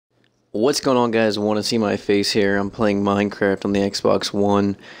What's going on, guys? Want to see my face here? I'm playing Minecraft on the Xbox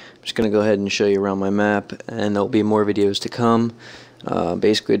One. I'm just going to go ahead and show you around my map, and there'll be more videos to come.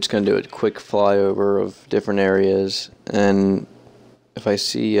 Basically, just going to do a quick flyover of different areas, and if I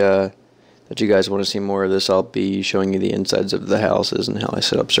see that you guys want to see more of this, I'll be showing you the insides of the houses and how I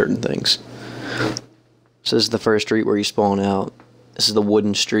set up certain things. So this is the first street where you spawn out. This is the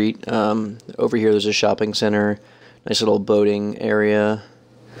wooden street. Over here there's a shopping center, nice little boating area.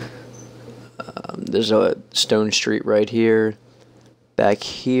 There's a stone street right here. Back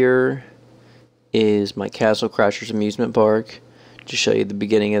here is my Castle Crashers amusement park. To show you the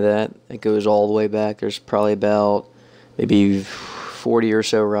beginning of that, it goes all the way back. There's probably about maybe 40 or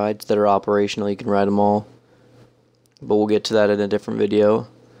so rides that are operational. You can ride them all, but we'll get to that in a different video.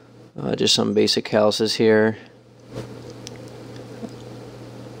 Just some basic houses here,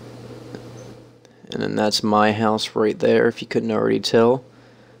 and then that's my house right there, if you couldn't already tell.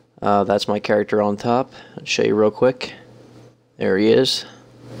 That's my character on top. I'll show you real quick. There he is.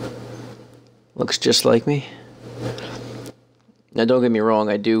 Looks just like me. Now don't get me wrong,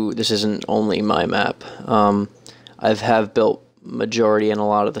 this isn't only my map. I have built majority and a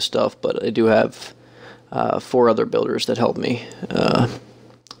lot of the stuff, but I do have 4 other builders that help me.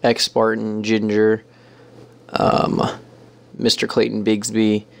 X Spartan, Ginger, Mr. Clayton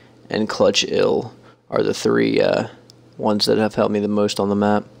Bigsby, and Clutch Ill are the 3 ones that have helped me the most on the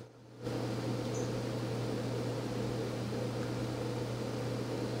map.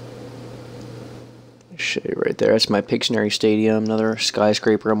 Show you right there. That's my Pictionary Stadium, another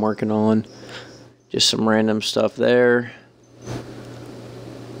skyscraper I'm working on. Just some random stuff there.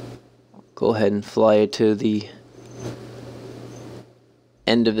 Go ahead and fly it to the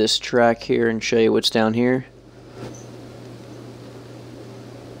end of this track here and show you what's down here.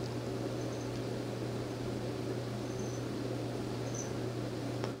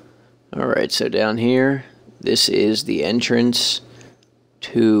 Alright, so down here, this is the entrance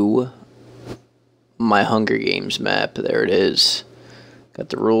to my Hunger Games map. There it is. Got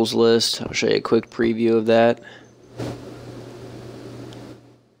the rules list. I'll show you a quick preview of that.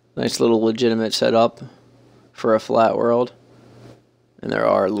 Nice little legitimate setup for a flat world. And there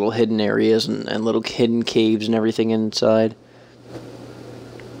are little hidden areas and little hidden caves and everything inside.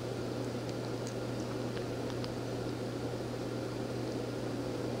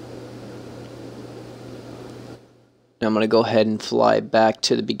 Now I'm going to go ahead and fly back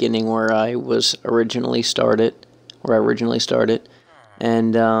to the beginning where I originally started,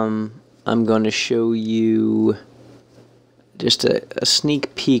 and I'm going to show you just a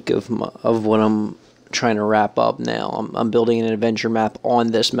sneak peek of what I'm trying to wrap up now. I'm building an adventure map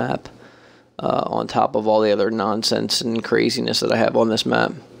on this map, on top of all the other nonsense and craziness that I have on this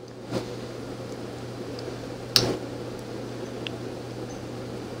map.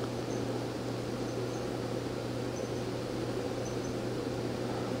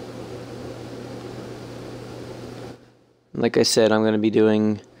 Like I said, I'm going to be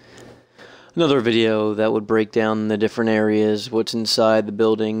doing another video that would break down the different areas, what's inside the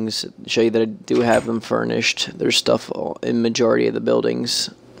buildings, show you that I do have them furnished. There's stuff in majority of the buildings.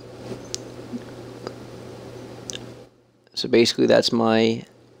 So basically that's my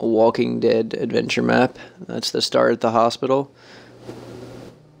Walking Dead adventure map. That's the start at the hospital.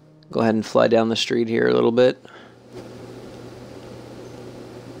 Go ahead and fly down the street here a little bit.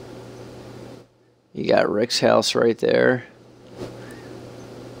 You got Rick's house right there.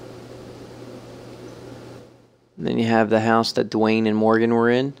 And then you have the house that Dwayne and Morgan were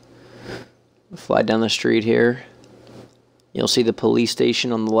in. Fly down the street here. You'll see the police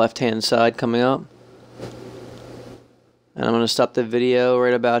station on the left-hand side coming up. And I'm going to stop the video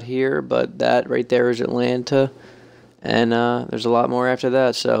right about here, but that right there is Atlanta. And there's a lot more after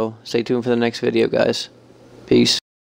that, so stay tuned for the next video, guys. Peace.